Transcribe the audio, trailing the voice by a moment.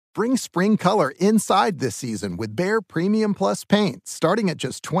Bring spring color inside this season with Behr Premium Plus paint, starting at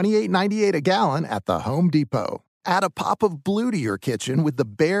just $28.98 a gallon at the Home Depot. Add a pop of blue to your kitchen with the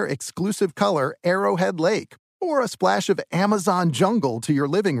Behr exclusive color Arrowhead Lake, or a splash of Amazon Jungle to your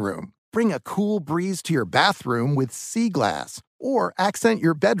living room. Bring a cool breeze to your bathroom with Sea Glass, or accent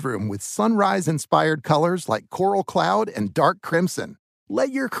your bedroom with sunrise-inspired colors like Coral Cloud and Dark Crimson.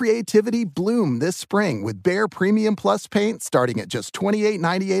 Let your creativity bloom this spring with Behr Premium Plus paint starting at just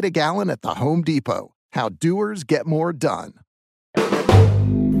 $28.98 a gallon at the Home Depot. How doers get more done.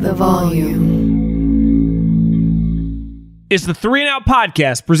 The Volume. It's the 3 and Out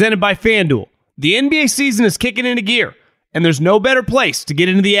podcast presented by FanDuel. The NBA season is kicking into gear, and there's no better place to get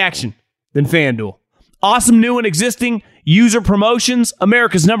into the action than FanDuel. Awesome new and existing user promotions,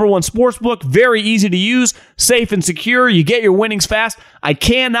 America's #1 sportsbook, very easy to use, safe and secure. You get your winnings fast. I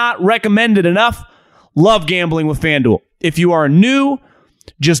cannot recommend it enough. Love gambling with FanDuel. If you are new,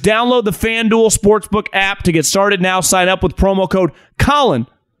 just download the FanDuel Sportsbook app to get started now. Sign up with promo code Colin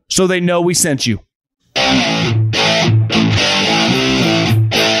so they know we sent you.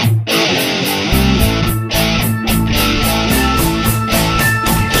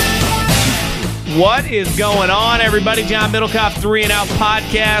 What is going on, everybody? John Middlecoff, 3 and Out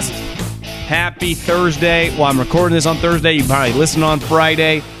podcast. Happy Thursday. Well, I'm recording this on Thursday. You probably listen on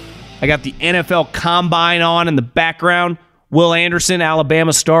Friday. I got the NFL Combine on in the background. Will Anderson,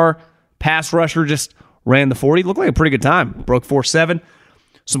 Alabama star, pass rusher, just ran the 40. Looked like a pretty good time. Broke 4.7.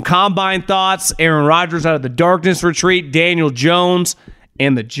 Some Combine thoughts. Aaron Rodgers out of the darkness retreat. Daniel Jones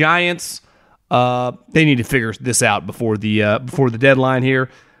and the Giants. They need to figure this out before the deadline here.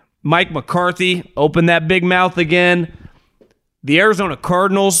 Mike McCarthy opened that big mouth again. The Arizona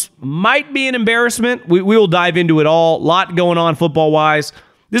Cardinals might be an embarrassment. We will dive into it all. A lot going on football-wise.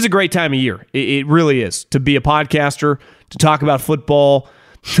 This is a great time of year. It really is. To be a podcaster, to talk about football.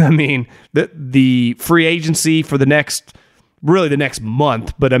 I mean, the free agency for the next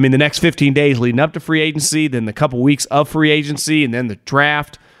month, but I mean the next 15 days leading up to free agency, then the couple weeks of free agency, and then the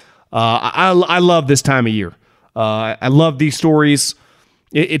draft. I love this time of year. I love these stories.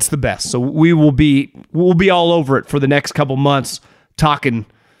 It's the best. So we'll be all over it for the next couple months, talking,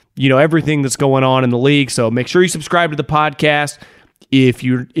 everything that's going on in the league. So make sure you subscribe to the podcast. If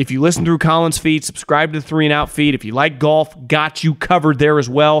you listen through Colin's feed, subscribe to the 3 and Out feed. If you like golf, got you covered there as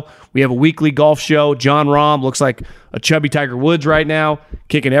well. We have a weekly golf show. John Rahm looks like a chubby Tiger Woods right now,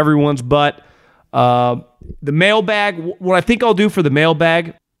 kicking everyone's butt. The mailbag, what I think I'll do for the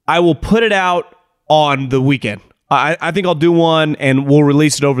mailbag, I will put it out on the weekend. I think I'll do one, and we'll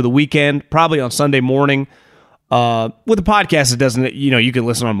release it over the weekend, probably on Sunday morning. With the podcast, it doesn't, you can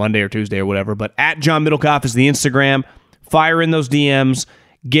listen on Monday or Tuesday or whatever, but at John Middlecoff is the Instagram. Fire in those DMs.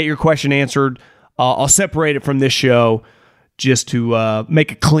 Get your question answered. I'll separate it from this show just to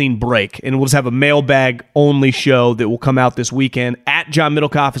make a clean break, and we'll just have a mailbag-only show that will come out this weekend. At John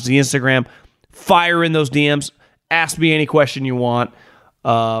Middlecoff is the Instagram. Fire in those DMs. Ask me any question you want.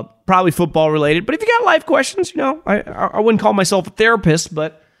 Probably football related, but if you got life questions, I wouldn't call myself a therapist,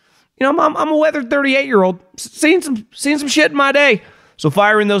 but I'm a weathered 38-year-old, seen some shit in my day. So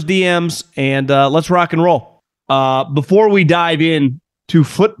fire in those DMs and let's rock and roll. Before we dive in to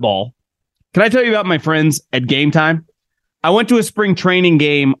football, can I tell you about my friends at Game Time? I went to a spring training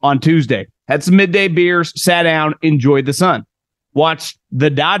game on Tuesday, had some midday beers, sat down, enjoyed the sun, watched the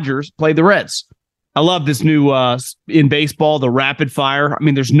Dodgers play the Reds. I love this new, in baseball, the rapid fire. I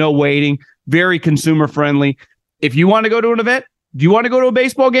mean, there's no waiting. Very consumer friendly. If you want to go to an event, do you want to go to a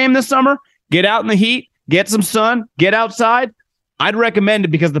baseball game this summer? Get out in the heat, get some sun, get outside. I'd recommend it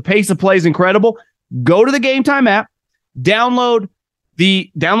because the pace of play is incredible. Go to the Game Time app, download the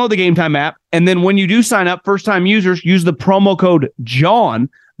Game Time app, and then when you do sign up, first-time users, use the promo code JOHN,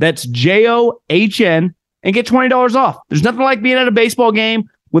 that's JOHN, and get $20 off. There's nothing like being at a baseball game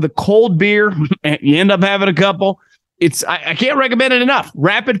with a cold beer, and you end up having a couple. I can't recommend it enough.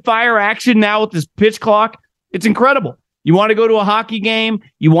 Rapid fire action now with this pitch clock. It's incredible. You want to go to a hockey game.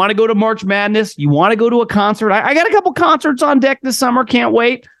 You want to go to March Madness. You want to go to a concert. I got a couple concerts on deck this summer. Can't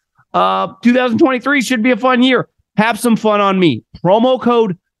wait. 2023 should be a fun year. Have some fun on me. Promo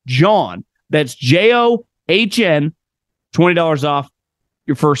code JOHN. That's JOHN. $20 off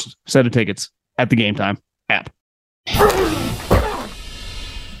your first set of tickets at the Game Time app.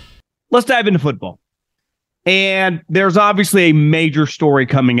 Let's dive into football. And there's obviously a major story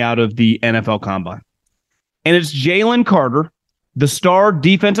coming out of the NFL Combine. And it's Jalen Carter, the star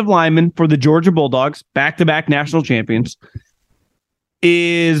defensive lineman for the Georgia Bulldogs, back-to-back national champions,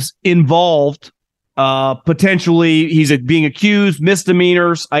 is involved. Potentially, he's being accused,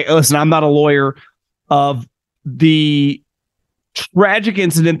 misdemeanors. Listen, I'm not a lawyer, of the tragic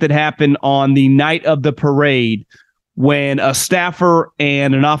incident that happened on the night of the parade when a staffer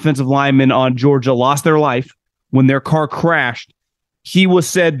and an offensive lineman on Georgia lost their life when their car crashed. He was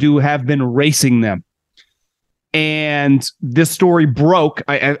said to have been racing them. And this story broke.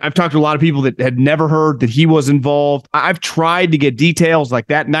 I've talked to a lot of people that had never heard that he was involved. I've tried to get details like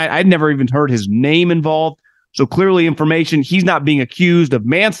that night. I'd never even heard his name involved. So clearly information, he's not being accused of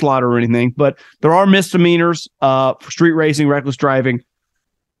manslaughter or anything, but there are misdemeanors for street racing, reckless driving.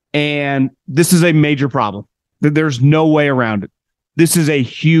 And this is a major problem. There's no way around it. This is a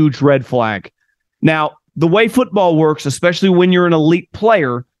huge red flag. Now, the way football works, especially when you're an elite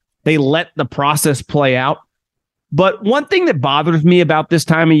player, they let the process play out. But one thing that bothers me about this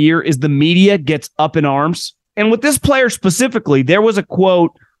time of year is the media gets up in arms. And with this player specifically, there was a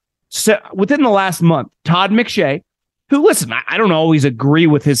quote within the last month. Todd McShay, who, listen, I don't always agree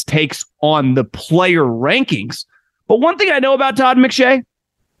with his takes on the player rankings. But one thing I know about Todd McShay,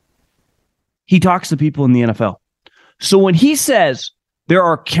 he talks to people in the NFL. So when he says there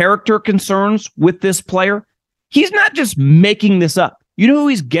are character concerns with this player, he's not just making this up. You know who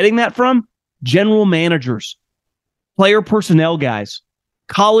he's getting that from? General managers, player personnel guys,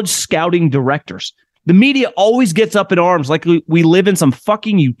 college scouting directors. The media always gets up in arms like we live in some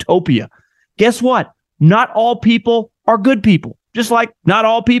fucking utopia. Guess what? Not all people are good people, just like not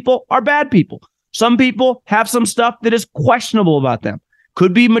all people are bad people. Some people have some stuff that is questionable about them.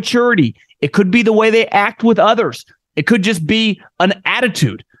 Could be maturity. It could be the way they act with others. It could just be an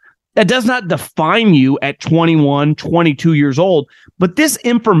attitude. That does not define you at 21, 22 years old. But this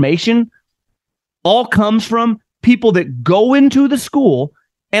information all comes from people that go into the school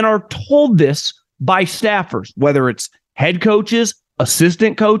and are told this by staffers, whether it's head coaches,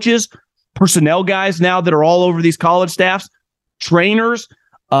 assistant coaches, personnel guys now that are all over these college staffs, trainers,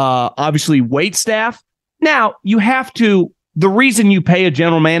 obviously wait staff. Now, you have to, the reason you pay a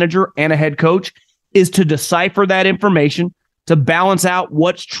general manager and a head coach is to decipher that information, to balance out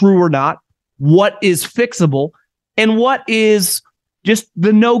what's true or not, what is fixable, and what is just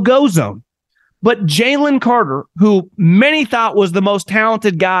the no-go zone. But Jalen Carter, who many thought was the most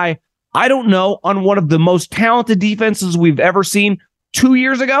talented guy, I don't know, on one of the most talented defenses we've ever seen 2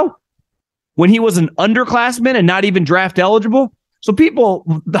 years ago, when he was an underclassman and not even draft eligible. So people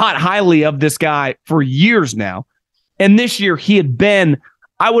thought highly of this guy for years now. And this year he had been,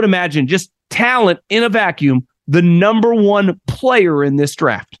 I would imagine, just talent in a vacuum, the number one player in this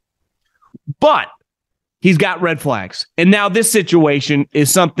draft. But he's got red flags. And now this situation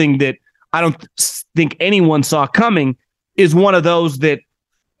is something that I don't think anyone saw coming, is one of those that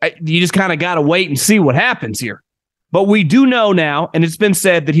you just kind of got to wait and see what happens here. But we do know now, and it's been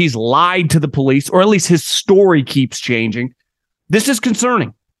said that he's lied to the police, or at least his story keeps changing. This is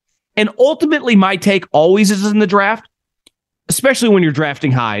concerning. And ultimately, my take always is in the draft, especially when you're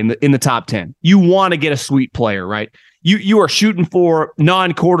drafting high in the top 10. You want to get a sweet player, right? You are shooting for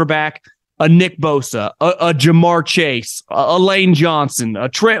non-quarterback, a Nick Bosa, a Jamar Chase, a Lane Johnson, a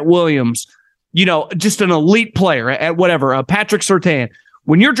Trent Williams, just an elite player at whatever, a Patrick Surtain.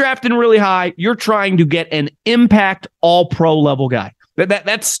 When you're drafting really high, you're trying to get an impact all-pro level guy.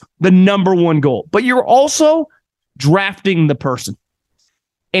 That's the number one goal. But you're also drafting the person.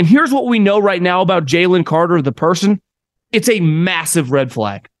 And here's what we know right now about Jalen Carter, the person. It's a massive red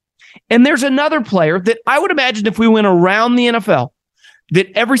flag. And there's another player that I would imagine if we went around the NFL,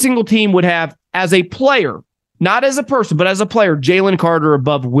 that every single team would have as a player, not as a person, but as a player, Jalen Carter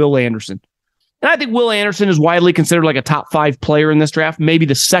above Will Anderson. And I think Will Anderson is widely considered like a top 5 player in this draft, maybe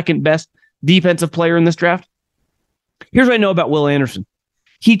the second best defensive player in this draft. Here's what I know about Will Anderson.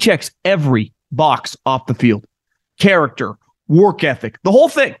 He checks every box off the field. Character, work ethic, the whole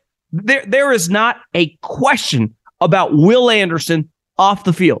thing. There is not a question about Will Anderson off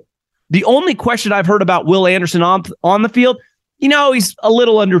the field. The only question I've heard about Will Anderson on the field, he's a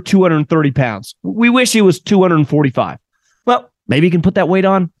little under 230 pounds. We wish he was 245. Well, maybe he can put that weight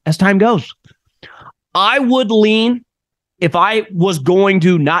on as time goes. I would lean, if I was going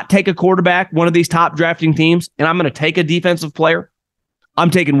to not take a quarterback, one of these top drafting teams, and I'm going to take a defensive player,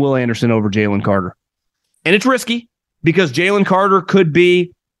 I'm taking Will Anderson over Jalen Carter. And it's risky because Jalen Carter could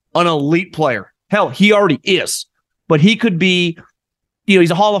be an elite player. Hell, he already is. But he could be,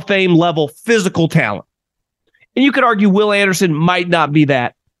 he's a Hall of Fame level physical talent. And you could argue Will Anderson might not be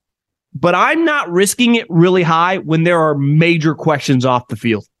that. But I'm not risking it really high when there are major questions off the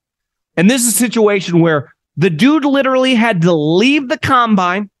field. And this is a situation where the dude literally had to leave the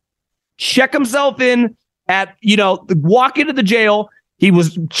combine, check himself in at, walk into the jail. He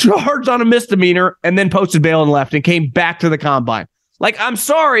was charged on a misdemeanor and then posted bail and left and came back to the combine. Like, I'm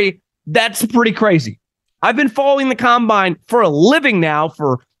sorry, that's pretty crazy. I've been following the combine for a living now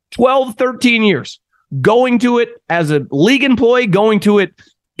for 12, 13 years, going to it as a league employee, going to it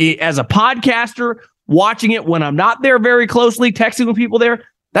as a podcaster, watching it when I'm not there very closely, texting with people there.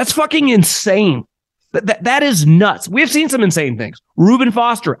 That's fucking insane. That is nuts. We have seen some insane things. Reuben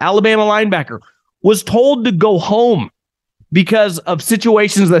Foster, Alabama linebacker, was told to go home because of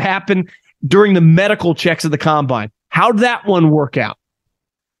situations that happened during the medical checks of the combine. How'd that one work out?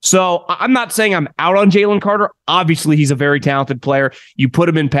 So I'm not saying I'm out on Jalen Carter. Obviously, he's a very talented player. You put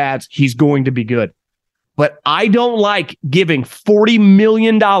him in pads, he's going to be good. But I don't like giving $40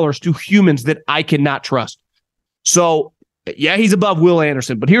 million to humans that I cannot trust. So, yeah, he's above Will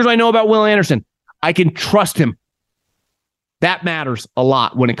Anderson. But here's what I know about Will Anderson. I can trust him. That matters a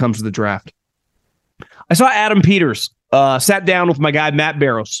lot when it comes to the draft. I saw Adam Peters sat down with my guy, Matt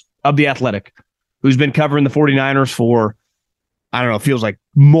Barrows of The Athletic, who's been covering the 49ers for, I don't know, it feels like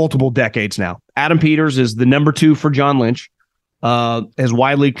multiple decades now. Adam Peters is the number 2 for John Lynch, is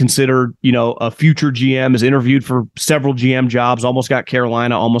widely considered, a future GM, is interviewed for several GM jobs, almost got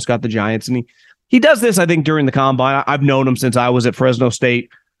Carolina, almost got the Giants. And he does this, I think, during the combine. I've known him since I was at Fresno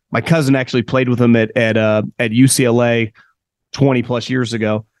State. My cousin actually played with him at UCLA 20 plus years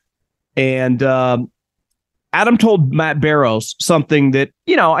ago. And Adam told Matt Barrows something that,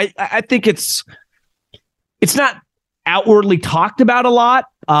 I think it's not outwardly talked about a lot.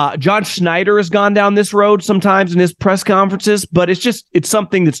 John Schneider has gone down this road sometimes in his press conferences, but it's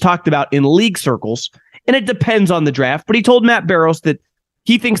something that's talked about in league circles, and it depends on the draft. But he told Matt Barrows that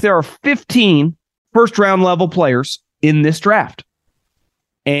he thinks there are 15 first-round level players in this draft.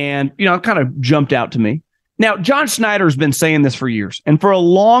 And, it kind of jumped out to me. Now, John Schneider has been saying this for years, and for a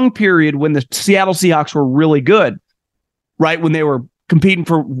long period when the Seattle Seahawks were really good, right, when they were competing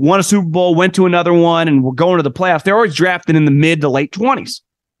for, won a Super Bowl, went to another one, and were going to the playoffs, they're always drafted in the mid to late 20s,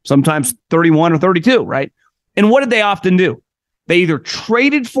 sometimes 31 or 32, right? And what did they often do? They either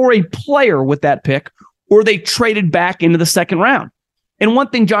traded for a player with that pick, or they traded back into the second round. And one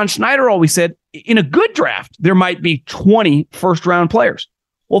thing John Schneider always said, in a good draft, there might be 20 first-round players.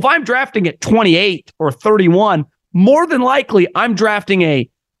 Well, if I'm drafting at 28 or 31, more than likely I'm drafting a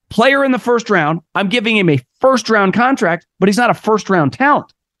player in the first round. I'm giving him a first-round contract, but he's not a first-round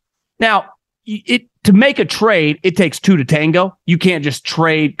talent. Now, to make a trade, it takes 2 to tango. You can't just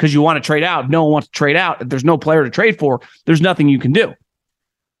trade because you want to trade out. No one wants to trade out. If there's no player to trade for, there's nothing you can do.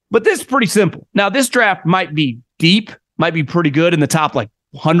 But this is pretty simple. Now, this draft might be deep, might be pretty good in the top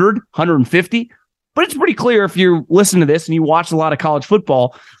 100, 150. But it's pretty clear if you listen to this and you watch a lot of college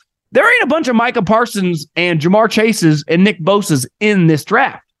football, there ain't a bunch of Micah Parsons and Jamar Chases and Nick Bosa's in this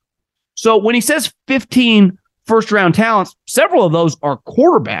draft. So when he says 15 first-round talents, several of those are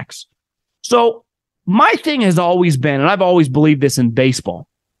quarterbacks. So my thing has always been, and I've always believed this in baseball,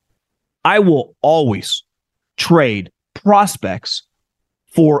 I will always trade prospects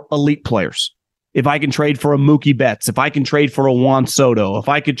for elite players. If I can trade for a Mookie Betts, if I can trade for a Juan Soto, if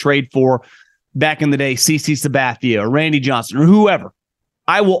I could trade for, back in the day, CC Sabathia or Randy Johnson or whoever,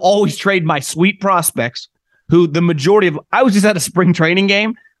 I will always trade my sweet prospects who the majority of, I was just at a spring training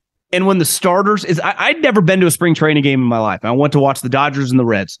game. And when the starters I'd never been to a spring training game in my life. I went to watch the Dodgers and the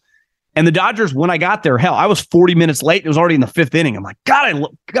Reds. And the Dodgers, when I got there, hell, I was 40 minutes late. It was already in the 5th inning. I'm like,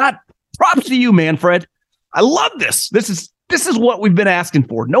 God, props to you, man, Fred. I love this. This is what we've been asking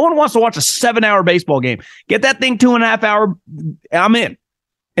for. No one wants to watch a 7-hour baseball game. Get that thing 2.5 hour. I'm in.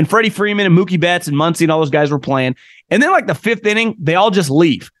 And Freddie Freeman and Mookie Betts and Muncy and all those guys were playing. And then the 5th inning, they all just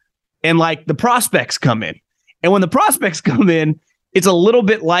leave. And the prospects come in. And when the prospects come in, it's a little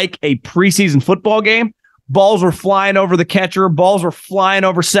bit like a preseason football game. Balls were flying over the catcher. Balls were flying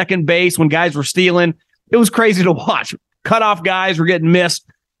over second base when guys were stealing. It was crazy to watch. Cutoff guys were getting missed.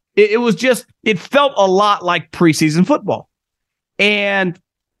 It felt a lot like preseason football. And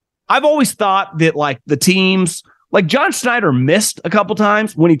I've always thought that the teams, John Schneider missed a couple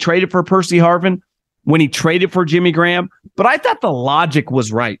times when he traded for Percy Harvin, when he traded for Jimmy Graham, but I thought the logic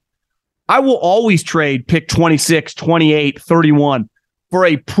was right. I will always trade pick 26, 28, 31 for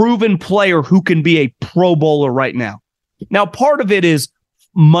a proven player who can be a Pro Bowler right now. Now, part of it is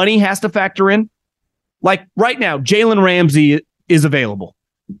money has to factor in. Right now, Jalen Ramsey is available.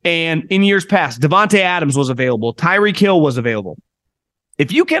 And in years past, Devontae Adams was available. Tyreek Hill was available.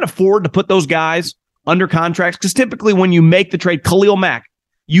 If you can't afford to put those guys under contracts, because typically when you make the trade, Khalil Mack,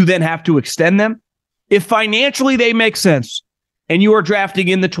 you then have to extend them. If financially they make sense and you are drafting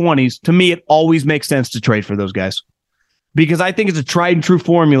in the 20s, to me, it always makes sense to trade for those guys. Because I think it's a tried and true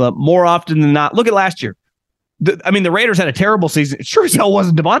formula more often than not. Look at last year. The Raiders had a terrible season. It sure as hell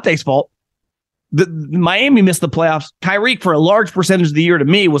wasn't Devontae's fault. Miami missed the playoffs. Tyreek, for a large percentage of the year, to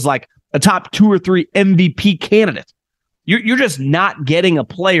me, was a top 2 or 3 MVP candidate. You're just not getting a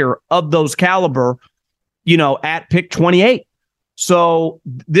player of those caliber, at pick 28. So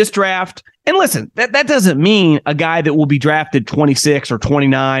this draft, and listen, that doesn't mean a guy that will be drafted 26 or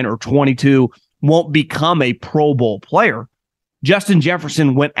 29 or 22 won't become a Pro Bowl player. Justin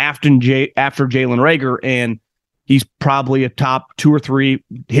Jefferson went after Jalen Reagor, and he's probably a top 2 or 3,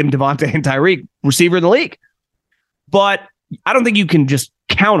 him, Devontae, and Tyreek, receiver in the league. But I don't think you can just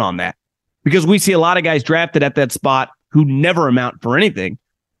count on that, because we see a lot of guys drafted at that spot who never amount for anything,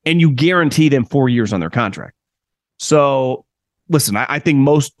 and you guarantee them 4 years on their contract. So, listen, I think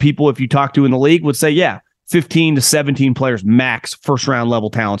most people, if you talk to in the league, would say, 15 to 17 players max first-round level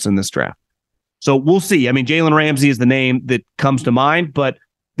talents in this draft. So we'll see. I mean, Jalen Ramsey is the name that comes to mind, but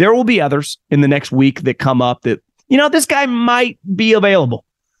there will be others in the next week that come up that, this guy might be available.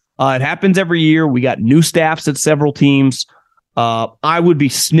 It happens every year. We got new staffs at several teams. I would be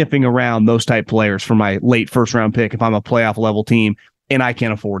sniffing around those type players for my late first-round pick if I'm a playoff-level team and I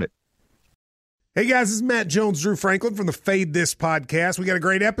can't afford it. Hey guys, this is Matt Jones, Drew Franklin from the Fade This podcast. We got a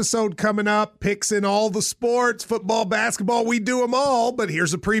great episode coming up, picks in all the sports, football, basketball, we do them all, but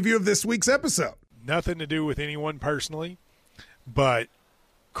here's a preview of this week's episode. Nothing to do with anyone personally, but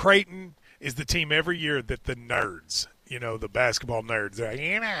Creighton is the team every year that the nerds, the basketball nerds, they're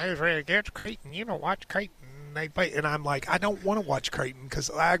like, who's really good? Creighton, watch Creighton. They play, and I'm like, I don't want to watch Creighton because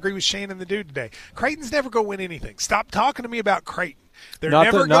I agree with Shannon the dude today. Creighton's never going to win anything. Stop talking to me about Creighton. They're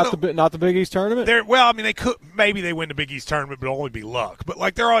not the Big East tournament. They could, maybe they win the Big East tournament, but it'll only be luck.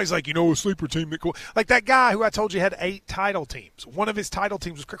 But they're always like, a sleeper team that cool. Like that guy who I told you had 8 title teams. One of his title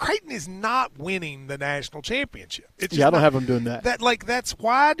teams was Creighton is not winning the national championship. It's just I don't have them doing that. That's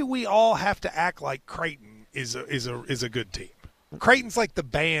why do we all have to act like Creighton is a good team? Creighton's like the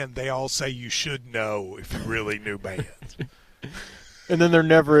band they all say you should know if you really knew bands. And then they're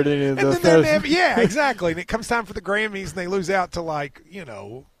never at any of those. Yeah, exactly. And it comes time for the Grammys, and they lose out to,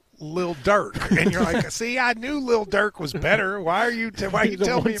 Lil Durk. And you're like, see, I knew Lil Durk was better. Why are you telling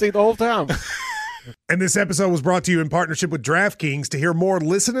me? The whole time. And this episode was brought to you in partnership with DraftKings. To hear more,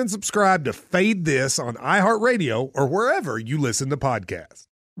 listen and subscribe to Fade This on iHeartRadio or wherever you listen to podcasts.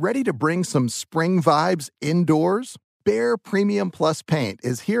 Ready to bring some spring vibes indoors? Behr Premium Plus Paint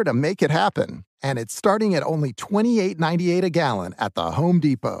is here to make it happen, and it's starting at only $28.98 a gallon at the Home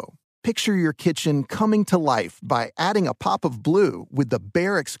Depot. Picture your kitchen coming to life by adding a pop of blue with the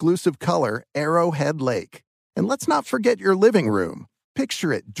Behr exclusive color Arrowhead Lake. And let's not forget your living room.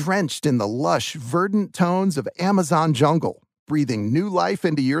 Picture it drenched in the lush, verdant tones of Amazon jungle, breathing new life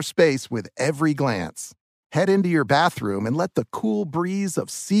into your space with every glance. Head into your bathroom and let the cool breeze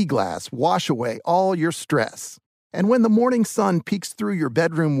of sea glass wash away all your stress. And when the morning sun peeks through your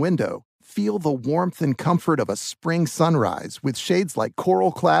bedroom window, feel the warmth and comfort of a spring sunrise with shades like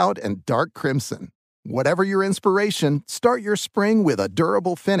coral cloud and dark crimson. Whatever your inspiration, start your spring with a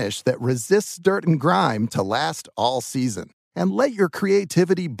durable finish that resists dirt and grime to last all season. And let your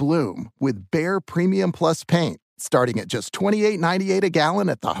creativity bloom with Behr Premium Plus Paint, starting at just $28.98 a gallon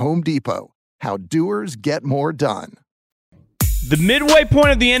at the Home Depot. How doers get more done. The midway point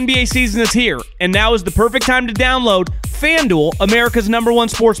of the NBA season is here, and now is the perfect time to download FanDuel, America's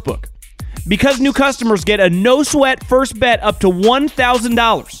 #1 sportsbook. Because new customers get a no-sweat first bet up to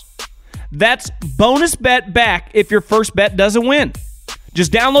 $1,000. That's bonus bet back if your first bet doesn't win.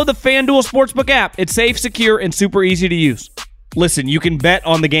 Just download the FanDuel Sportsbook app. It's safe, secure, and super easy to use. Listen, you can bet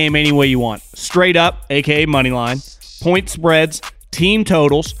on the game any way you want. Straight up, aka money line, point spreads, team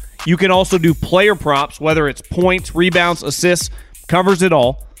totals. You can also do player props, whether it's points, rebounds, assists, covers it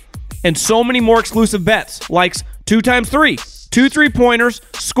all. And so many more exclusive bets, like 2x3, 2 3-pointers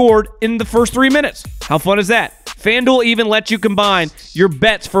scored in the first 3 minutes. How fun is that? FanDuel even lets you combine your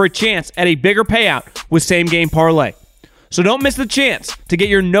bets for a chance at a bigger payout with same-game parlay. So don't miss the chance to get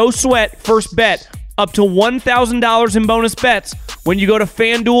your no-sweat first bet up to $1,000 in bonus bets when you go to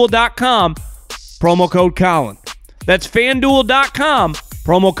FanDuel.com, promo code Colin. That's FanDuel.com,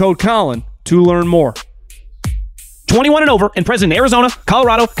 promo code Colin to learn more. 21 and over and present in Arizona,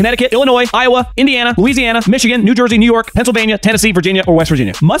 Colorado, Connecticut, Illinois, Iowa, Indiana, Louisiana, Michigan, New Jersey, New York, Pennsylvania, Tennessee, Virginia, or West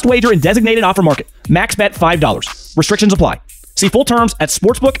Virginia. Must wager in designated offer market. Max bet $5. Restrictions apply. See full terms at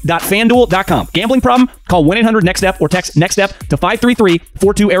sportsbook.fanduel.com. Gambling problem? Call 1-800-NEXT-STEP or text NEXT-STEP to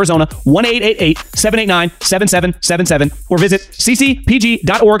 533-42 Arizona 1-888-789-7777 or visit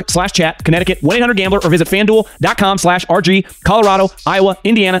ccpg.org/chat Connecticut 1-800-GAMBLER or visit fanduel.com/RG Colorado, Iowa,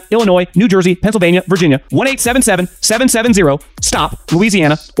 Indiana, Illinois, New Jersey, Pennsylvania, Virginia 1-877-770-STOP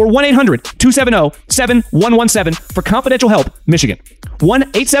Louisiana or 1-800-270-7117 for confidential help Michigan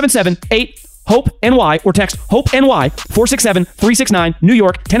 1-877-8 HOPE-NY or text HOPE-NY 467-369 New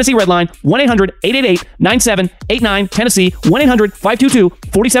York, Tennessee Redline 1-800-888-9789 Tennessee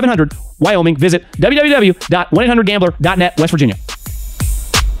 1-800-522-4700 Wyoming. Visit www.1800gambler.net West Virginia.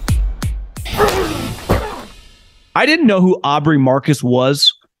 I didn't know who Aubrey Marcus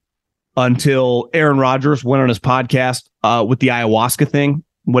was until Aaron Rodgers went on his podcast with the ayahuasca thing,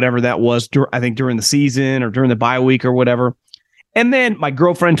 whatever that was, I think during the season or during the bye week or whatever. And then my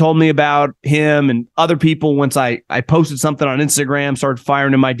girlfriend told me about him and other people once I posted something on Instagram, started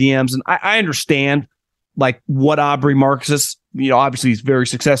firing in my DMs. And I understand like what Aubrey Marcus is, obviously he's very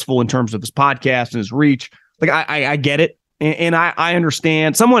successful in terms of his podcast and his reach. Like I get it. And I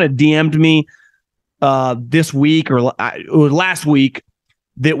understand. Someone had DM'd me this week or last week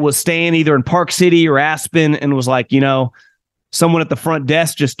that was staying either in Park City or Aspen and was like, someone at the front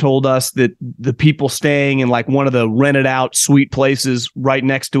desk just told us that the people staying in like one of the rented out suite places right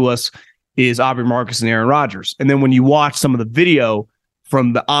next to us is Aubrey Marcus and Aaron Rodgers. And then when you watch some of the video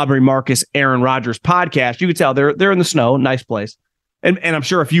from the Aubrey Marcus, Aaron Rodgers podcast, you can tell they're in the snow, nice place. And I'm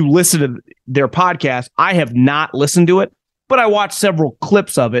sure if you listen to their podcast, I have not listened to it, but I watched several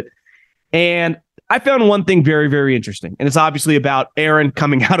clips of it. And I found one thing very, very interesting. And it's obviously about Aaron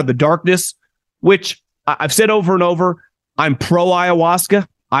coming out of the darkness, which I've said over and over. I'm pro ayahuasca.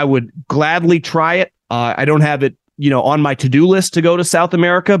 I would gladly try it. I don't have it, on my to-do list to go to South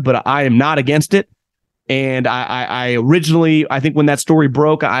America, but I am not against it. And I originally, I think when that story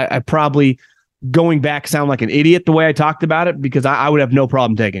broke, I probably, going back, sound like an idiot the way I talked about it, because I would have no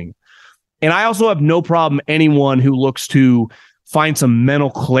problem taking it. And I also have no problem anyone who looks to find some mental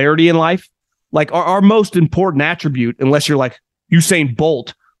clarity in life. Like our most important attribute, unless you're like Usain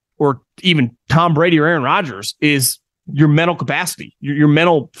Bolt or even Tom Brady or Aaron Rodgers, is your mental capacity, your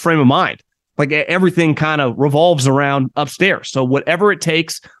mental frame of mind. Like everything kind of revolves around upstairs. So whatever it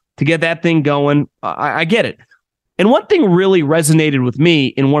takes to get that thing going, I get it. And one thing really resonated with me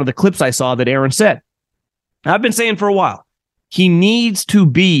in one of the clips I saw that Aaron said, I've been saying for a while, he needs to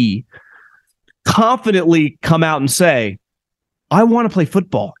be confidently come out and say, I want to play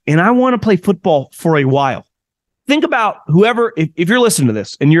football, and I want to play football for a while. Think about whoever, if you're listening to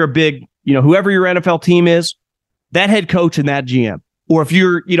this and you're a big, whoever your NFL team is, that head coach and that GM, or if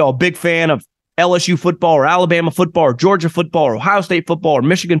you're, a big fan of LSU football or Alabama football or Georgia football or Ohio State football or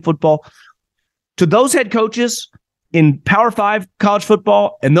Michigan football, to those head coaches in Power 5 college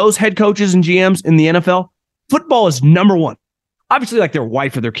football and those head coaches and GMs in the NFL, football is number one. Obviously, like their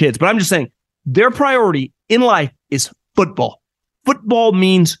wife or their kids, but I'm just saying their priority in life is football. Football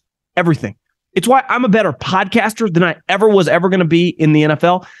means everything. It's why I'm a better podcaster than I ever was going to be in the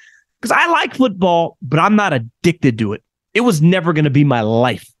NFL. Because I like football, but I'm not addicted to it. It was never going to be my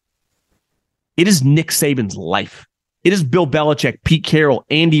life. It is Nick Saban's life. It is Bill Belichick, Pete Carroll,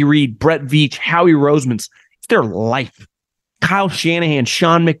 Andy Reid, Brett Veach, Howie Roseman's. It's their life. Kyle Shanahan,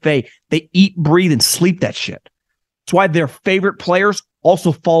 Sean McVay, they eat, breathe, and sleep that shit. That's why their favorite players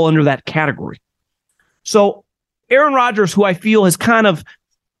also fall under that category. So Aaron Rodgers, who I feel has kind of,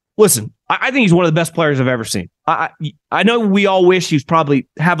 listen, I think he's one of the best players I've ever seen. I know we all wish he's probably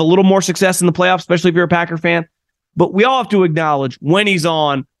have a little more success in the playoffs, especially if you're a Packer fan. But we all have to acknowledge when he's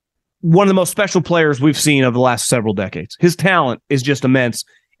on, one of the most special players we've seen over the last several decades. His talent is just immense.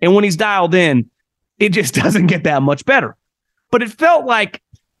 And when he's dialed in, it just doesn't get that much better. But it felt like,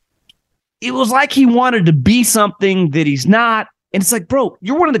 it was like he wanted to be something that he's not. And it's like, bro,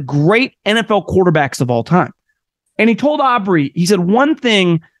 you're one of the great NFL quarterbacks of all time. And he told Aubrey, he said one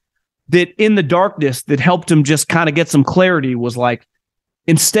thing that in the darkness that helped him just kind of get some clarity was like,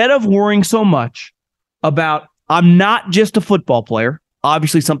 instead of worrying so much about, I'm not just a football player,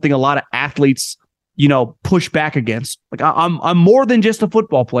 obviously something a lot of athletes, push back against. Like I'm more than just a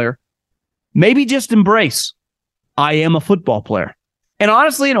football player. Maybe just embrace, I am a football player. And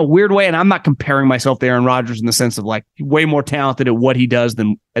honestly, in a weird way, and I'm not comparing myself to Aaron Rodgers in the sense of like way more talented at what he does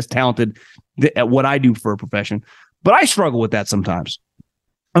than as talented at what I do for a profession. But I struggle with that sometimes.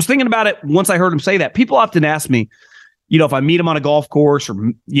 I was thinking about it once I heard him say that. People often ask me, if I meet him on a golf course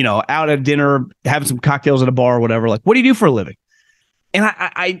or, out at dinner, having some cocktails at a bar or whatever, like, what do you do for a living? And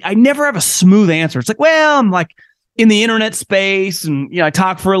I never have a smooth answer. It's like, well, I'm like in the internet space and, I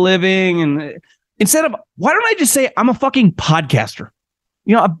talk for a living. And instead of, why don't I just say I'm a fucking podcaster?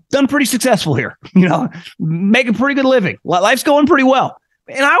 I've done pretty successful here, make a pretty good living. Life's going pretty well.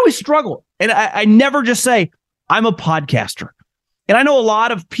 And I always struggle. And I never just say I'm a podcaster. And I know a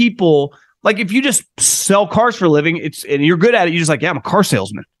lot of people, like if you just sell cars for a living, and you're good at it, you're just like, yeah, I'm a car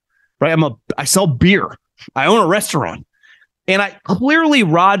salesman, right? I sell beer. I own a restaurant. And clearly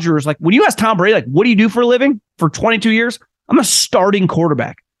Rodgers, like when you ask Tom Brady, like, what do you do for a living for 22 years? I'm a starting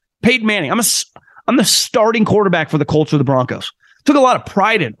quarterback. Peyton Manning. I'm the starting quarterback for the Colts or the Broncos. Took a lot of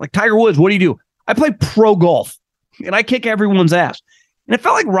pride in. Like Tiger Woods, what do you do? I play pro golf, and I kick everyone's ass. And it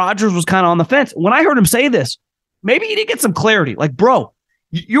felt like Rodgers was kind of on the fence. When I heard him say this, maybe he did get some clarity. Like, bro,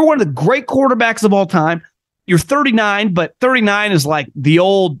 you're one of the great quarterbacks of all time. You're 39, but 39 is like the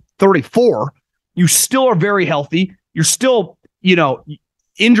old 34. You still are very healthy. You're still,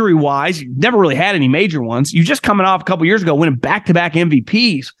 injury-wise, you've never really had any major ones. You just coming off a couple years ago winning back-to-back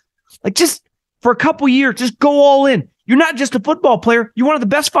MVPs. Like, just for a couple years, just go all in. You're not just a football player. You're one of the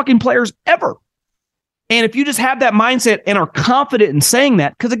best fucking players ever. And if you just have that mindset and are confident in saying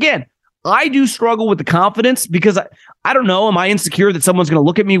that, because again, I do struggle with the confidence because I don't know, am I insecure that someone's going to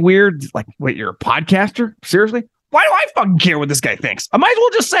look at me weird? Like, wait, you're a podcaster? Seriously? Why do I fucking care what this guy thinks? I might as well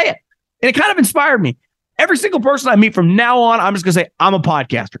just say it. And it kind of inspired me. Every single person I meet from now on, I'm just going to say, I'm a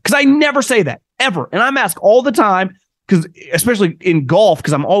podcaster. Because I never say that, ever. And I'm asked all the time, because especially in golf,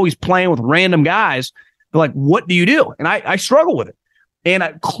 because I'm always playing with random guys. They're like, what do you do? And I struggle with it. And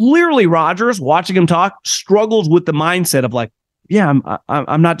clearly Rodgers, watching him talk, struggles with the mindset of like, yeah,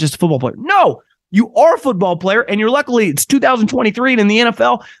 I'm not just a football player. No, you are a football player, and you're luckily it's 2023, and in the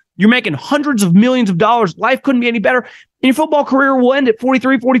NFL, you're making hundreds of millions of dollars. Life couldn't be any better. And your football career will end at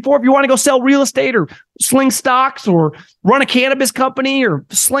 43, 44. If you want to go sell real estate or sling stocks or run a cannabis company or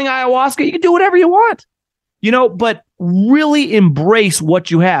sling ayahuasca, you can do whatever you want. But really embrace what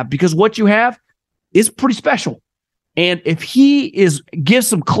you have, because what you have is pretty special. And if he gives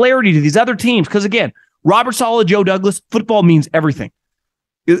some clarity to these other teams, because again, Robert Saleh, Joe Douglas, football means everything.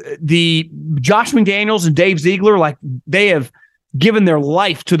 The Josh McDaniels and Dave Ziegler, like they have given their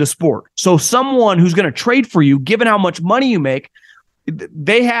life to the sport. So someone who's going to trade for you, given how much money you make,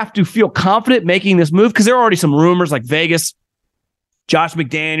 they have to feel confident making this move, because there are already some rumors like Vegas, Josh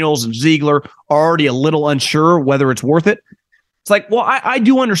McDaniels and Ziegler are already a little unsure whether it's worth it. It's like, well, I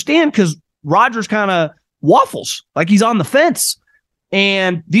do understand, because Rodgers kind of waffles, like he's on the fence.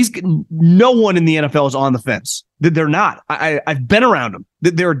 And no one in the NFL is on the fence. They're not. I've been around them.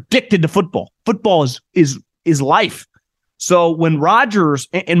 They're addicted to football. Football is life. So when Rodgers,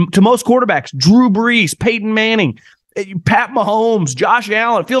 and to most quarterbacks, Drew Brees, Peyton Manning, Pat Mahomes, Josh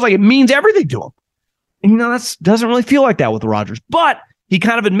Allen, it feels like it means everything to him. And that doesn't really feel like that with Rodgers. But he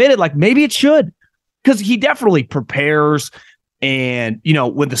kind of admitted like maybe it should, because he definitely prepares. And,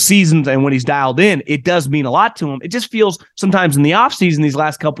 with the seasons and when he's dialed in, it does mean a lot to him. It just feels sometimes in the offseason these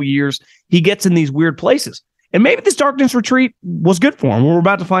last couple of years, he gets in these weird places. And maybe this darkness retreat was good for him. We're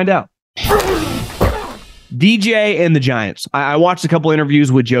about to find out. DJ and the Giants. I watched a couple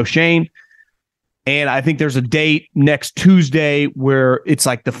interviews with Joe Shane, and I think there's a date next Tuesday where it's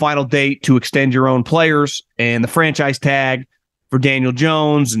like the final date to extend your own players and the franchise tag for Daniel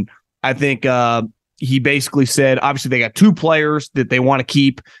Jones. And I think he basically said, obviously, they got two players that they want to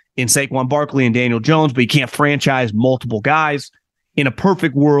keep in Saquon Barkley and Daniel Jones, but you can't franchise multiple guys. In a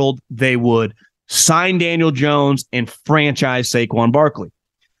perfect world, they would sign Daniel Jones and franchise Saquon Barkley.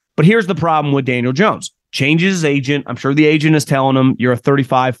 But here's the problem with Daniel Jones. Changes his agent. I'm sure the agent is telling him you're a $35,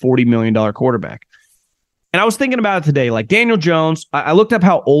 $40 million quarterback. And I was thinking about it today. Like Daniel Jones, I looked up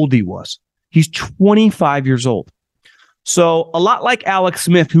how old he was. He's 25 years old. So a lot like Alex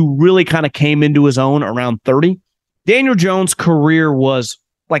Smith, who really kind of came into his own around 30, Daniel Jones' career was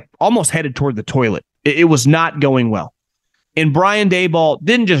like almost headed toward the toilet. It was not going well. And Brian Daboll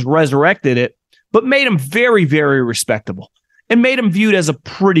didn't just resurrected it, but made him very, very respectable and made him viewed as a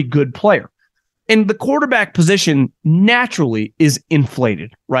pretty good player. And the quarterback position naturally is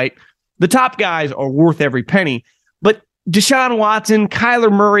inflated, right? The top guys are worth every penny, but Deshaun Watson,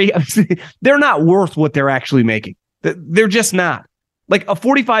 Kyler Murray, they're not worth what they're actually making. They're just not. Like a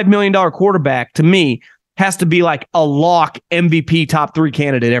 $45 million quarterback, to me, has to be like a lock MVP top 3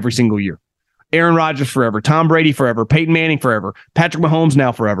 candidate every single year. Aaron Rodgers forever, Tom Brady forever, Peyton Manning forever, Patrick Mahomes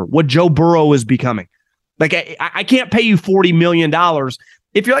now forever, what Joe Burrow is becoming. Like I can't pay you $40 million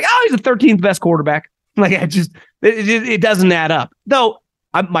if you're like, oh, he's the 13th best quarterback. Like it doesn't add up. Though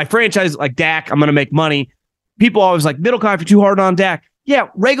my franchise, like Dak, I'm going to make money. People always like, Middlecoff, you're too hard on Dak. Yeah,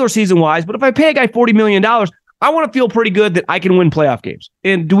 regular season wise, but if I pay a guy $40 million, I want to feel pretty good that I can win playoff games.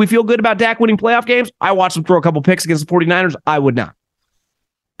 And do we feel good about Dak winning playoff games? I watched him throw a couple picks against the 49ers. I would not.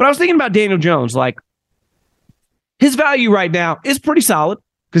 But I was thinking about Daniel Jones. Like, his value right now is pretty solid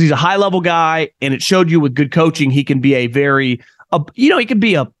because he's a high-level guy, and it showed you with good coaching he can be a very, he can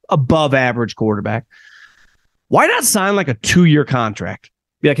be a above-average quarterback. Why not sign like a 2-year contract?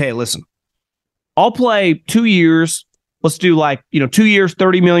 Be like, hey, listen, I'll play 2 years. Let's do like, 2 years,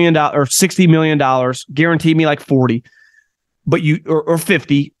 $30 million or $60 million, guarantee me like 40, but or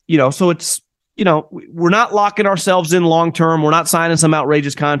 50, so it's we're not locking ourselves in long term. We're not signing some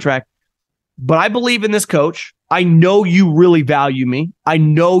outrageous contract. But I believe in this coach. I know you really value me. I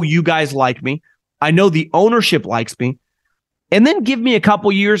know you guys like me. I know the ownership likes me. And then give me a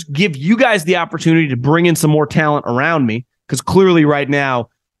couple years, give you guys the opportunity to bring in some more talent around me. Because clearly right now,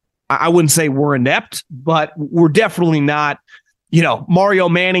 I wouldn't say we're inept, but we're definitely not, Mario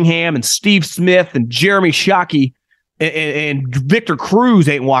Manningham and Steve Smith and Jeremy Shockey and Victor Cruz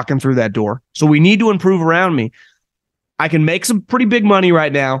ain't walking through that door. So we need to improve around me. I can make some pretty big money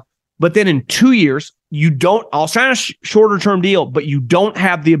right now, but then in 2 years, I'll sign a shorter term deal, but you don't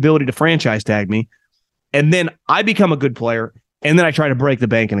have the ability to franchise tag me. And then I become a good player, and then I try to break the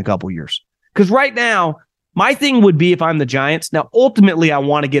bank in a couple years. Because right now, my thing would be if I'm the Giants. Now, ultimately, I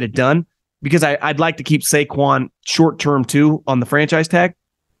want to get it done because I'd like to keep Saquon short term too on the franchise tag,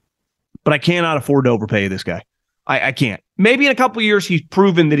 but I cannot afford to overpay this guy. I can't. Maybe in a couple of years, he's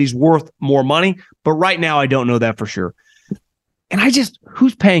proven that he's worth more money, but right now, I don't know that for sure. And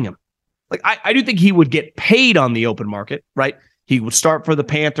who's paying him? Like, I do think he would get paid on the open market, right? He would start for the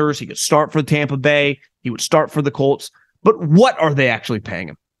Panthers. He could start for Tampa Bay. He would start for the Colts. But what are they actually paying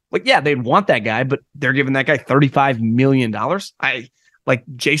him? Like, yeah, they'd want that guy, but they're giving that guy $35 million.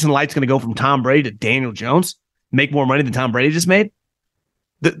 Jason Light's going to go from Tom Brady to Daniel Jones, make more money than Tom Brady just made.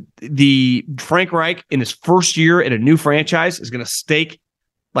 The Frank Reich in his first year at a new franchise is going to stake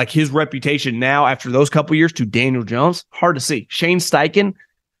like his reputation now after those couple years to Daniel Jones. Hard to see. Shane Steichen,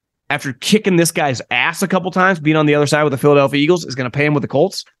 after kicking this guy's ass a couple times, being on the other side with the Philadelphia Eagles, is going to pay him with the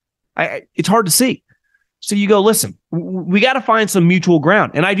Colts. It's hard to see. So you go, listen, we got to find some mutual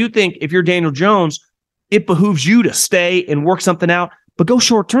ground. And I do think if you're Daniel Jones, it behooves you to stay and work something out, but go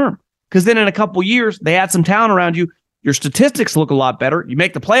short term. Because then in a couple years, they add some talent around you. Your statistics look a lot better. You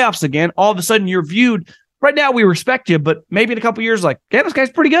make the playoffs again. All of a sudden, you're viewed. Right now, we respect you, but maybe in a couple years, this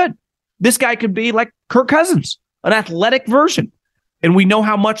guy's pretty good. This guy could be like Kirk Cousins, an athletic version. And we know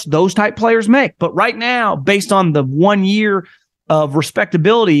how much those type players make. But right now, based on the 1 year of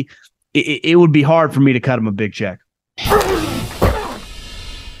respectability, it would be hard for me to cut him a big check.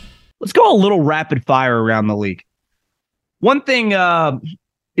 Let's go a little rapid fire around the league. One thing,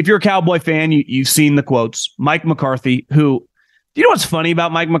 if you're a Cowboy fan, you've seen the quotes. Mike McCarthy, who, you know what's funny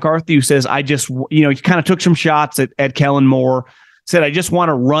about Mike McCarthy, who says, he kind of took some shots at Kellen Moore, said, I just want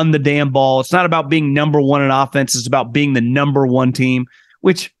to run the damn ball. It's not about being number one in offense. It's about being the number one team,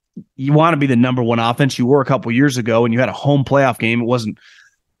 which you want to be the number one offense. You were a couple years ago and you had a home playoff game. It wasn't,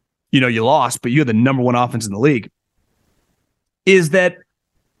 you lost, but you had the number one offense in the league. Is that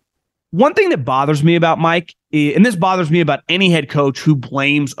one thing that bothers me about Mike, and this bothers me about any head coach who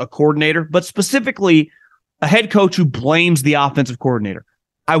blames a coordinator, but specifically a head coach who blames the offensive coordinator.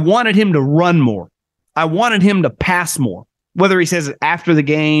 I wanted him to run more. I wanted him to pass more, whether he says it after the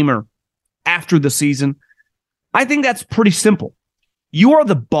game or after the season. I think that's pretty simple. You are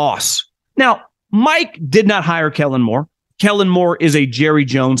the boss. Now, Mike did not hire Kellen Moore. Kellen Moore is a Jerry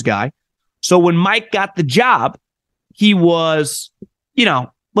Jones guy. So when Mike got the job, he was,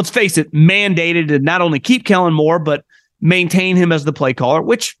 let's face it, mandated to not only keep Kellen Moore, but maintain him as the play caller,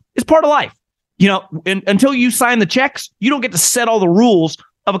 which is part of life. Until you sign the checks, you don't get to set all the rules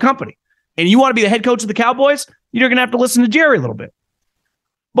of a company. And you want to be the head coach of the Cowboys, you're going to have to listen to Jerry a little bit.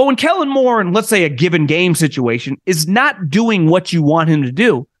 But when Kellen Moore, in let's say a given game situation, is not doing what you want him to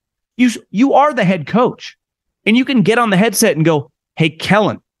do, you are the head coach. And you can get on the headset and go, hey,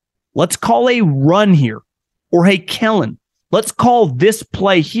 Kellen, let's call a run here. Or, hey, Kellen, let's call this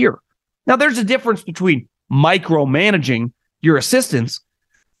play here. Now, there's a difference between micromanaging your assistants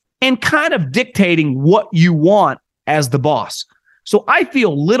and kind of dictating what you want as the boss. So I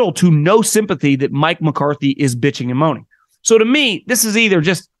feel little to no sympathy that Mike McCarthy is bitching and moaning. So to me, this is either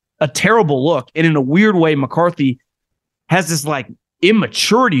just a terrible look, and in a weird way, McCarthy has this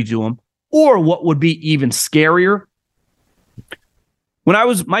immaturity to him, or what would be even scarier. When I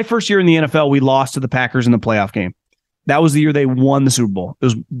was my first year in the NFL, we lost to the Packers in the playoff game. That was the year they won the Super Bowl. It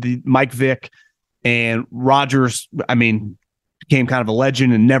was Mike Vick and Rodgers, became kind of a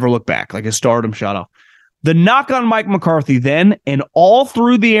legend and never looked back, like his stardom shot off. The knock on Mike McCarthy then and all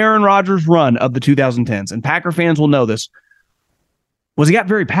through the Aaron Rodgers run of the 2010s, and Packer fans will know this, was he got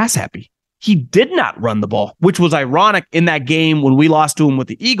very pass happy. He did not run the ball, which was ironic in that game when we lost to him with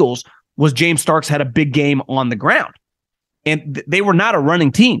the Eagles, was James Starks had a big game on the ground. And they were not a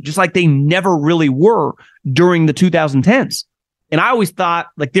running team, just like they never really were during the 2010s. And I always thought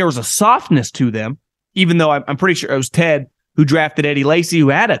there was a softness to them, even though I'm pretty sure it was Ted who drafted Eddie Lacy, who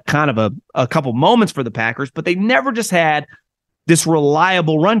had a kind of a couple moments for the Packers, but they never just had this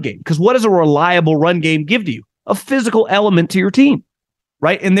reliable run game. Because what does a reliable run game give to you? A physical element to your team.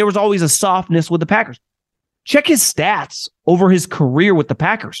 right? And there was always a softness with the Packers. Check his stats over his career with the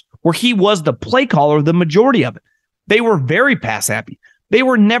Packers, where he was the play caller the majority of it. They were very pass happy. They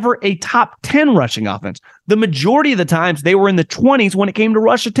were never a top 10 rushing offense. The majority of the times they were in the 20s when it came to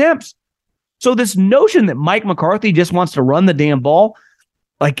rush attempts. So this notion that Mike McCarthy just wants to run the damn ball,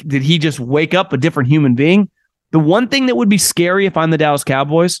 like, did he just wake up a different human being? The one thing that would be scary if I'm the Dallas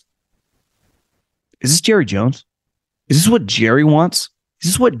Cowboys, is this Jerry Jones? Is this what Jerry wants?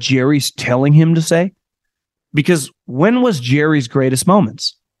 Is this what Jerry's telling him to say? Because when was Jerry's greatest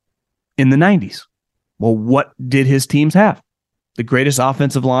moments? In the 90s. Well, what did his teams have? The greatest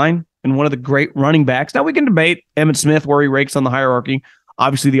offensive line and one of the great running backs. Now we can debate Emmitt Smith where he ranks on the hierarchy.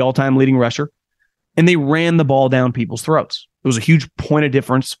 Obviously the all-time leading rusher. And they ran the ball down people's throats. It was a huge point of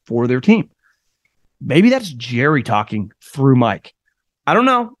difference for their team. Maybe that's Jerry talking through Mike. I don't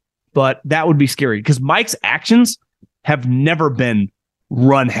know, but that would be scary because Mike's actions have never been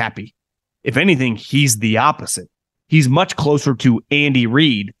run happy. If anything, he's the opposite. He's much closer to Andy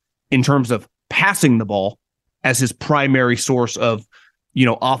Reid in terms of passing the ball as his primary source of,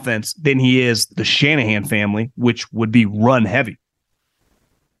 offense than he is the Shanahan family, which would be run heavy.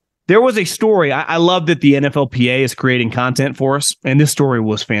 There was a story. I love that the NFLPA is creating content for us, and this story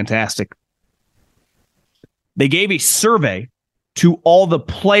was fantastic. They gave a survey to all the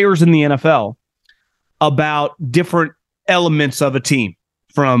players in the NFL about different elements of a team,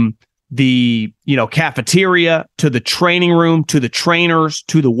 from the cafeteria to the training room to the trainers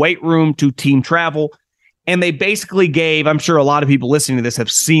to the weight room to team travel. And they basically gave, I'm sure a lot of people listening to this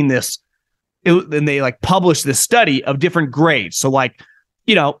have seen this, and they published this study of different grades. So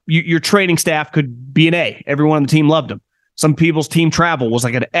your training staff could be an A. Everyone on the team loved them. Some people's team travel was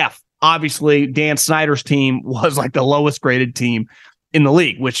an F. Obviously, Dan Snyder's team was the lowest graded team in the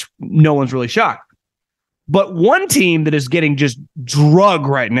league, which no one's really shocked. But one team that is getting just drugged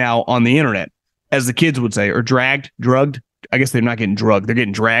right now on the internet, as the kids would say, or drugged. I guess they're not getting drugged. They're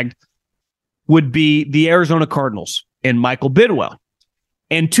getting dragged, would be the Arizona Cardinals and Michael Bidwell.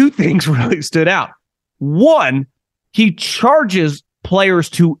 And two things really stood out. One, he charges players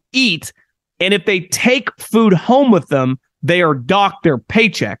to eat, and if they take food home with them, they are docked their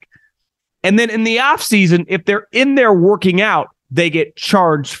paycheck. And then in the offseason, if they're in there working out, they get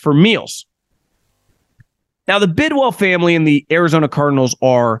charged for meals. Now, the Bidwell family and the Arizona Cardinals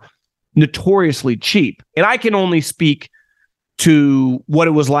are notoriously cheap. And I can only speak to what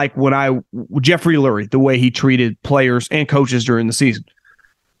it was like when Jeffrey Lurie, the way he treated players and coaches during the season.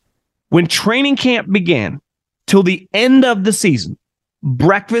 When training camp began till the end of the season,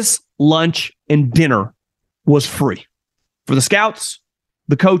 breakfast, lunch, and dinner was free for the scouts,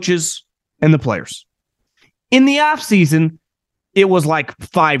 the coaches, and the players. In the offseason, it was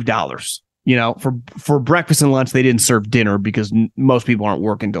 $5. For breakfast and lunch, they didn't serve dinner because most people aren't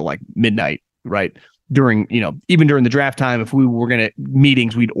working till midnight, right? Even during the draft time, if we were going to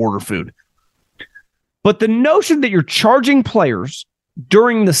meetings, we'd order food. But the notion that you're charging players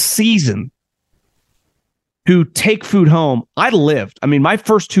during the season to take food home, my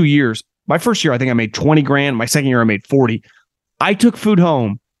first 2 years, my first year, I think I made 20 grand. My second year, I made 40. I took food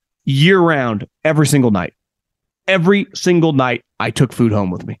home year round, every single night. Every single night, I took food home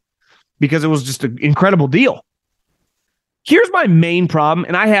with me because it was just an incredible deal. Here's my main problem,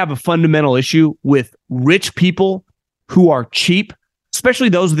 and I have a fundamental issue with rich people who are cheap, especially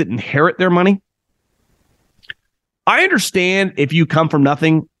those that inherit their money. I understand if you come from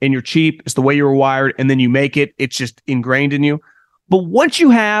nothing and you're cheap, it's the way you were wired, and then you make it, it's just ingrained in you. But once you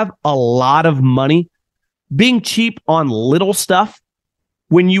have a lot of money, being cheap on little stuff,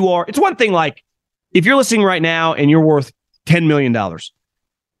 it's one thing if you're listening right now and you're worth $10 million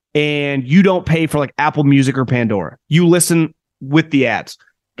and you don't pay for Apple Music or Pandora, you listen with the ads.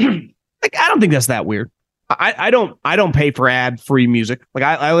 I don't think that's that weird. I don't pay for ad-free music.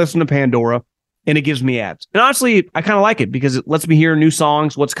 I listen to Pandora and it gives me ads. And honestly, I kind of like it because it lets me hear new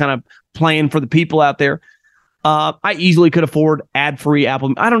songs, what's kind of playing for the people out there. I easily could afford ad-free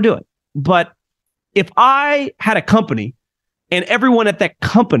Apple. I don't do it. But if I had a company and everyone at that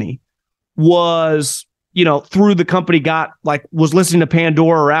company was, through the company was listening to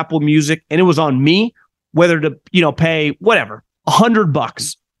Pandora or Apple Music, and it was on me whether to, pay whatever,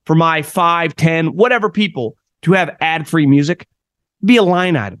 $100 for my 5, 10, whatever people to have ad-free music, be a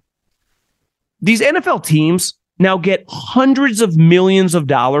line item. These NFL teams now get hundreds of millions of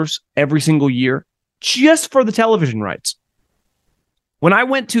dollars every single year just for the television rights. When I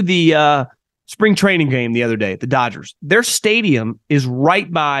went to the spring training game the other day at the Dodgers, their stadium is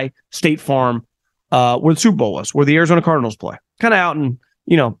right by State Farm, where the Super Bowl was, where the Arizona Cardinals play. Kind of out in,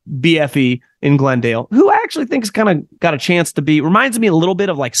 BFE in Glendale, who I actually think has kind of got a chance to be, reminds me a little bit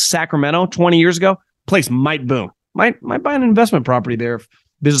of like Sacramento 20 years ago. Place might boom. Might buy an investment property there if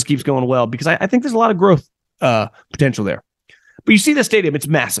business keeps going well, because I think there's a lot of growth potential there. But you see the stadium, it's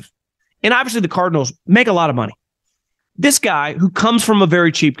massive. And obviously the Cardinals make a lot of money. This guy, who comes from a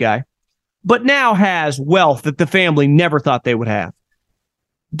very cheap guy, but now has wealth that the family never thought they would have,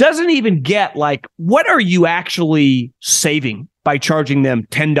 doesn't even get, like, what are you actually saving by charging them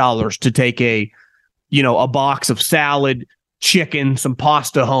 $10 to take a box of salad, chicken, some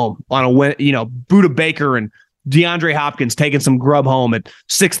pasta home on a, Buda Baker and DeAndre Hopkins taking some grub home at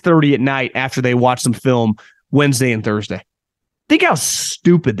 6:30 at night after they watch some film Wednesday and Thursday. Think how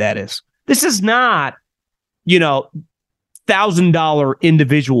stupid that is. This is not, $1,000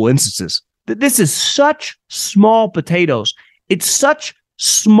 individual instances. This is such small potatoes. It's such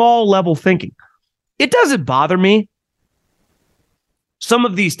small level thinking. It doesn't bother me. Some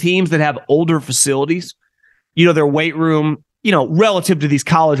of these teams that have older facilities, their weight room, relative to these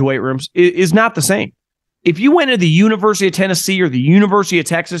college weight rooms is not the same. If you went to the University of Tennessee or the University of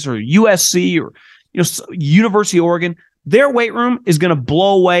Texas or USC or University of Oregon, their weight room is going to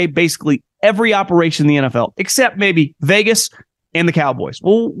blow away basically every operation in the NFL, except maybe Vegas and the Cowboys.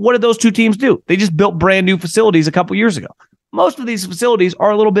 Well, what did those two teams do? They just built brand new facilities a couple years ago. Most of these facilities are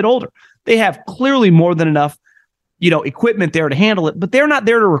a little bit older. They have clearly more than enough, equipment there to handle it, but they're not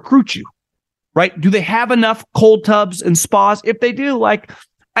there to recruit you, right? Do they have enough cold tubs and spas? If they do,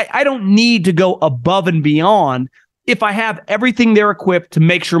 I don't need to go above and beyond if I have everything there equipped to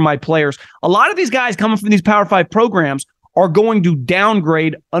make sure my players, a lot of these guys coming from these Power 5 programs are going to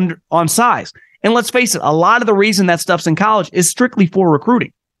downgrade on size. And let's face it, a lot of the reason that stuff's in college is strictly for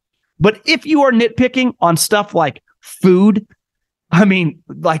recruiting. But if you are nitpicking on stuff like food, kind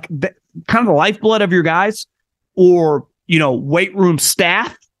of the lifeblood of your guys, or, weight room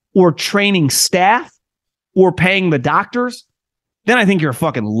staff, or training staff, or paying the doctors, then I think you're a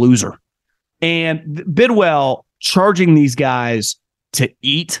fucking loser. And Bidwell charging these guys to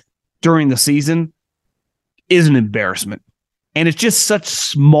eat during the season is an embarrassment. And it's just such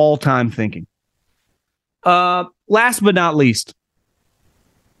small time thinking. Last but not least,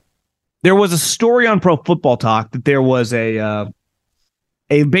 there was a story on Pro Football Talk that there was a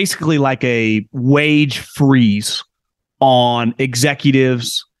basically like a wage freeze on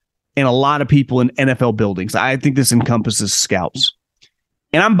executives and a lot of people in NFL buildings. I think this encompasses scouts.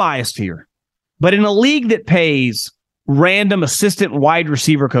 And I'm biased here, but in a league that pays random assistant wide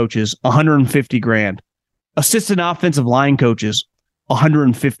receiver coaches $150,000, assistant offensive line coaches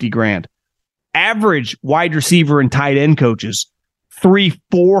 $150,000, average wide receiver and tight end coaches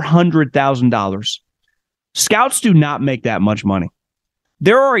 $400,000. Scouts do not make that much money.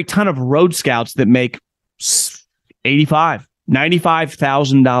 There are a ton of road scouts that make $85,000,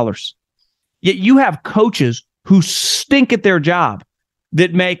 $95,000. Yet you have coaches who stink at their job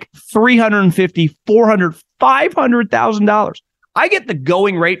that make $350,000, $400,000, $500,000. I get the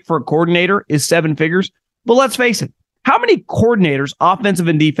going rate for a coordinator is seven figures, but let's face it, how many coordinators, offensive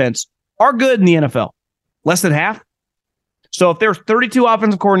and defense, are good in the NFL? Less than half? So if there's 32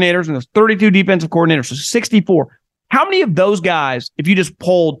 offensive coordinators and there's 32 defensive coordinators, so 64, how many of those guys, if you just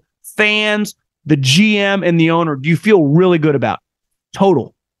polled fans, the GM, and the owner, do you feel really good about?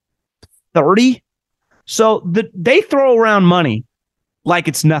 Total. 30? So they throw around money like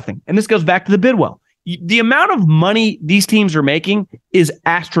it's nothing. And this goes back to the Bidwell. The amount of money these teams are making is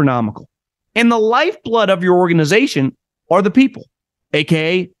astronomical. And the lifeblood of your organization are the people,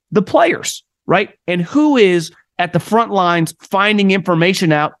 a.k.a. the players, right? And who is at the front lines finding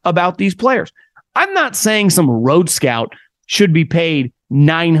information out about these players? I'm not saying some road scout should be paid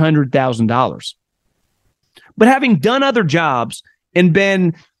 $900,000. But having done other jobs and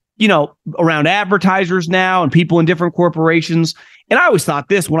been, around advertisers now and people in different corporations, and I always thought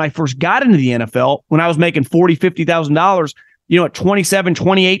this when I first got into the NFL, when I was making $40,000, $50,000, at 27,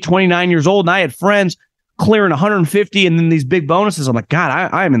 28, 29 years old, and I had friends clearing 150 and then these big bonuses. I'm like, God,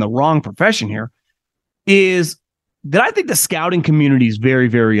 I am in the wrong profession here. Is that I think the scouting community is very,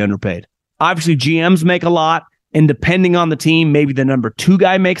 very underpaid. Obviously, GMs make a lot, and depending on the team, maybe the number two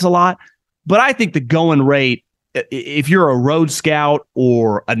guy makes a lot. But I think the going rate, if you're a road scout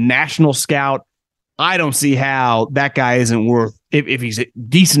or a national scout, I don't see how that guy isn't worth, if he's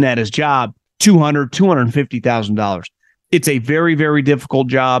decent at his job, $200,000, $250,000. It's a very, very difficult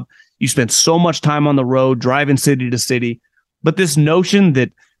job. You spend so much time on the road, driving city to city. But this notion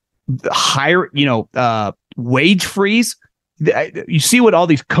that wage freeze, you see what all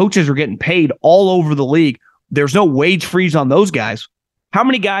these coaches are getting paid all over the league. There's no wage freeze on those guys. How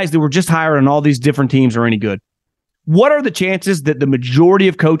many guys that were just hired on all these different teams are any good? What are the chances that the majority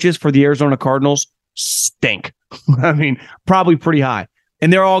of coaches for the Arizona Cardinals stink? I mean, probably pretty high.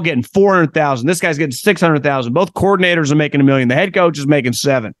 And they're all getting $400,000. This guy's getting $600,000. Both coordinators are making $1 million. The head coach is making $7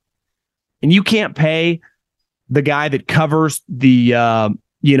 million. And you can't pay the guy that covers the SEC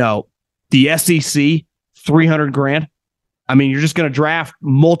 $300,000. I mean, you're just going to draft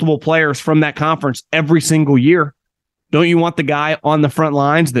multiple players from that conference every single year. Don't you want the guy on the front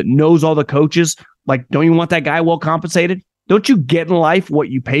lines that knows all the coaches? Like, don't you want that guy well compensated? Don't you get in life what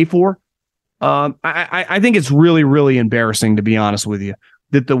you pay for? I think it's really, really embarrassing, to be honest with you,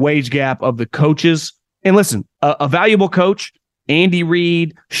 that the wage gap of the coaches, and listen, a valuable coach, Andy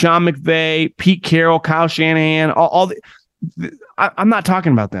Reid, Sean McVay, Pete Carroll, Kyle Shanahan, I'm not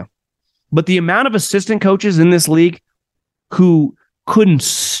talking about them. But the amount of assistant coaches in this league who couldn't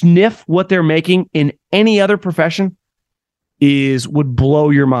sniff what they're making in any other profession would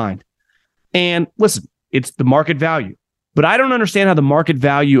blow your mind. And listen, it's the market value. But I don't understand how the market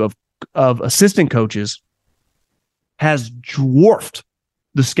value of assistant coaches has dwarfed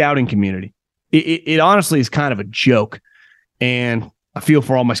the scouting community. It honestly is kind of a joke. And I feel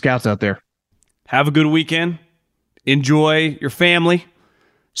for all my scouts out there. Have a good weekend. Enjoy your family.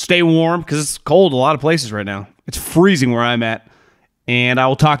 Stay warm because it's cold a lot of places right now. It's freezing where I'm at. And I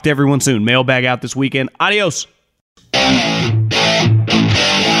will talk to everyone soon. Mailbag out this weekend. Adios.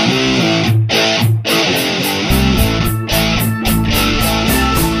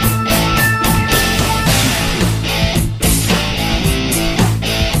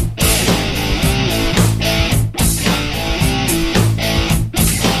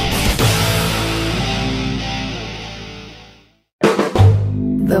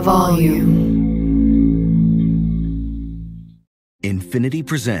 The volume. Infiniti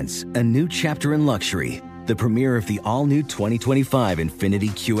presents a new chapter in luxury, the premiere of the all-new 2025 Infiniti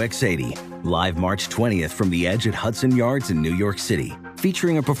QX80, live March 20th from the Edge at Hudson Yards in New York City,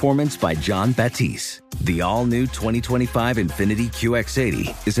 featuring a performance by John Batiste. The all-new 2025 Infiniti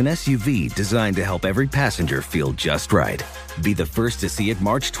QX80 is an SUV designed to help every passenger feel just right. Be the first to see it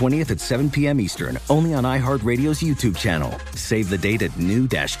March 20th at 7 p.m. Eastern, only on iHeartRadio's YouTube channel. Save the date at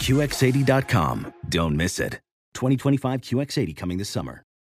new-QX80.com. Don't miss it. 2025 QX80 coming this summer.